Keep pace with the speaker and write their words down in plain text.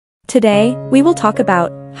Today, we will talk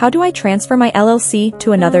about how do I transfer my LLC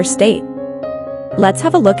to another state? Let's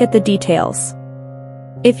have a look at the details.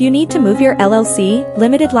 If you need to move your LLC,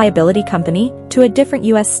 Limited Liability Company, to a different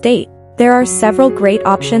U.S. state, there are several great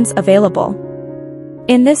options available.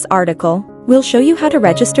 In this article, we'll show you how to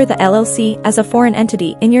register the LLC as a foreign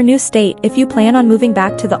entity in your new state if you plan on moving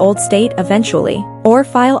back to the old state eventually, or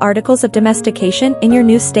file articles of domestication in your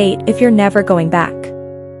new state if you're never going back.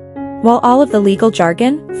 While all of the legal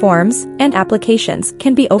jargon, forms, and applications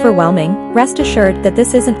can be overwhelming, rest assured that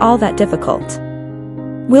this isn't all that difficult.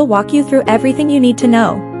 We'll walk you through everything you need to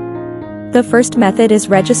know. The first method is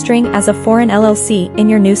registering as a foreign LLC in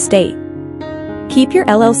your new state. Keep your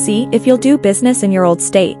LLC if you'll do business in your old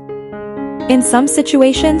state. In some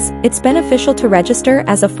situations, it's beneficial to register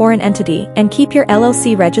as a foreign entity and keep your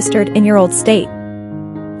LLC registered in your old state.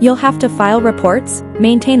 You'll have to file reports,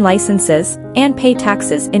 maintain licenses, and pay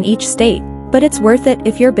taxes in each state, but it's worth it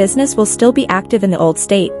if your business will still be active in the old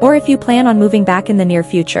state or if you plan on moving back in the near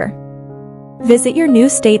future. Visit your new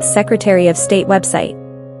state's Secretary of State website.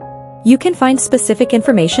 You can find specific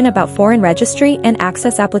information about foreign registry and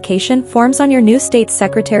access application forms on your new state's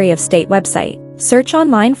Secretary of State website. Search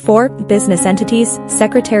online for Business Entities,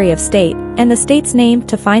 Secretary of State, and the state's name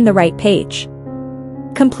to find the right page.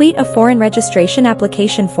 Complete a foreign registration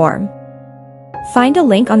application form. Find a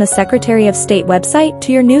link on the Secretary of State website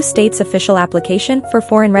to your new state's official application for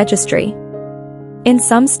foreign registry. In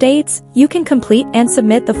some states, you can complete and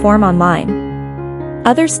submit the form online.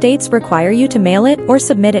 Other states require you to mail it or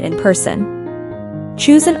submit it in person.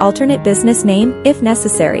 Choose an alternate business name if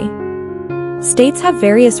necessary. States have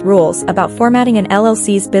various rules about formatting an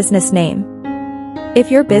LLC's business name. If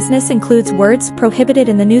your business includes words prohibited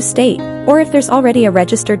in the new state, or if there's already a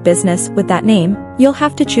registered business with that name, you'll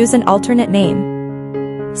have to choose an alternate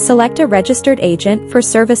name. Select a registered agent for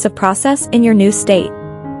service of process in your new state.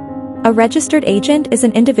 A registered agent is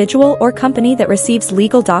an individual or company that receives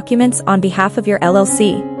legal documents on behalf of your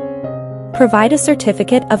LLC. Provide a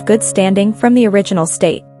certificate of good standing from the original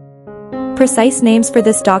state. Precise names for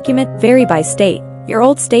this document vary by state. Your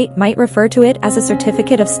old state might refer to it as a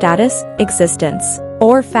certificate of status, existence,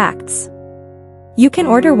 or facts. You can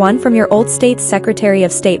order one from your old state's Secretary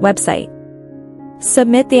of State website.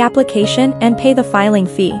 Submit the application and pay the filing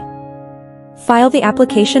fee. File the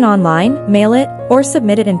application online, mail it, or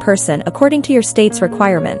submit it in person according to your state's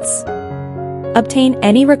requirements. Obtain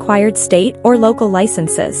any required state or local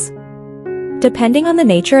licenses. Depending on the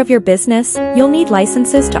nature of your business, you'll need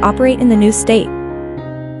licenses to operate in the new state.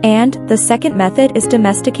 And the second method is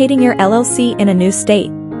domesticating your LLC in a new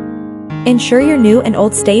state. Ensure your new and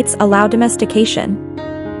old states allow domestication.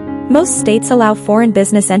 Most states allow foreign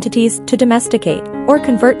business entities to domesticate or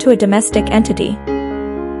convert to a domestic entity.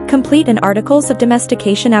 Complete an Articles of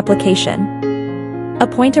Domestication application.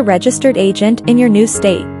 Appoint a registered agent in your new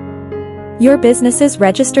state. Your business's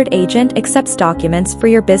registered agent accepts documents for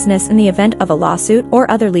your business in the event of a lawsuit or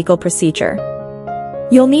other legal procedure.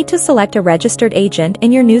 You'll need to select a registered agent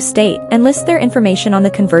in your new state and list their information on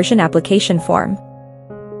the conversion application form.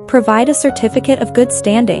 Provide a certificate of good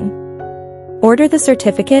standing. Order the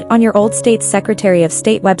certificate on your old state's Secretary of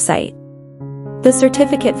State website. The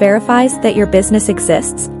certificate verifies that your business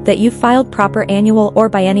exists, that you've filed proper annual or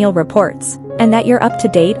biennial reports, and that you're up to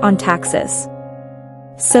date on taxes.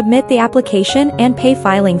 Submit the application and pay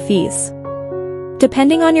filing fees.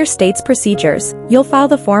 Depending on your state's procedures, you'll file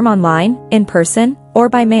the form online, in person, or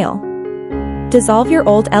by mail. Dissolve your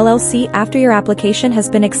old LLC after your application has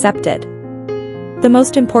been accepted. The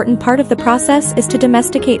most important part of the process is to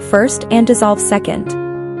domesticate first and dissolve second.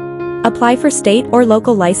 Apply for state or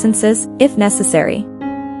local licenses, if necessary.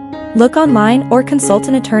 Look online or consult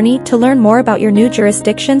an attorney to learn more about your new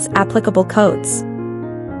jurisdiction's applicable codes.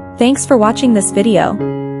 Thanks for watching this video.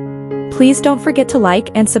 Please don't forget to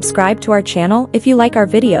like and subscribe to our channel if you like our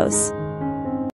videos.